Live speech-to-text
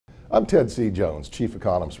I'm Ted C. Jones, Chief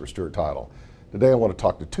Economist for Stewart Title. Today I want to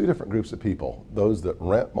talk to two different groups of people, those that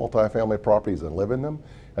rent multifamily properties and live in them,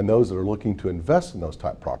 and those that are looking to invest in those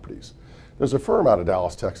type properties. There's a firm out of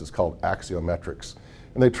Dallas, Texas called Axiometrics,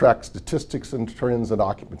 and they track statistics and trends and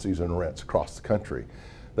occupancies and rents across the country.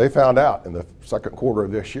 They found out in the second quarter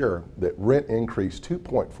of this year that rent increased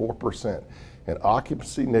 2.4% and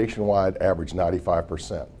occupancy nationwide averaged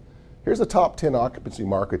 95%. Here's the top 10 occupancy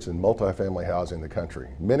markets in multifamily housing in the country.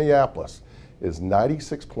 Minneapolis is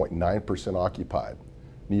 96.9% occupied.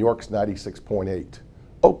 New York's 96.8.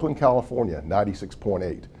 Oakland, California,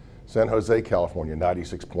 96.8. San Jose, California,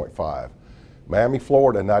 96.5. Miami,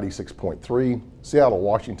 Florida, 96.3. Seattle,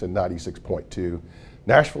 Washington, 96.2.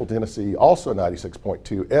 Nashville, Tennessee, also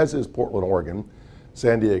 96.2, as is Portland, Oregon,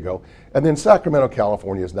 San Diego, and then Sacramento,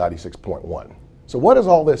 California is 96.1. So what does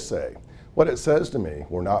all this say? What it says to me,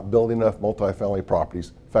 we're not building enough multifamily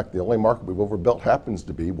properties. In fact, the only market we've overbuilt happens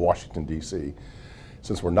to be Washington, D.C.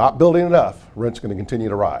 Since we're not building enough, rent's going to continue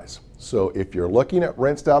to rise. So if you're looking at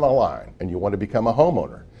rents down the line and you want to become a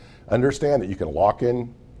homeowner, understand that you can lock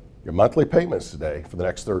in your monthly payments today for the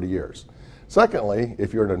next 30 years. Secondly,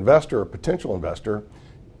 if you're an investor or potential investor,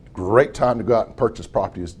 great time to go out and purchase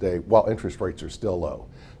properties today while interest rates are still low.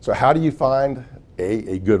 So how do you find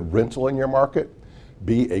a good rental in your market?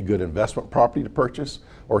 B, a good investment property to purchase,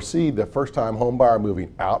 or C, the first-time home buyer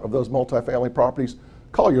moving out of those multifamily properties?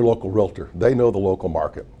 Call your local realtor. They know the local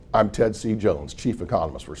market. I'm Ted C. Jones, Chief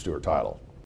Economist for Stewart Title.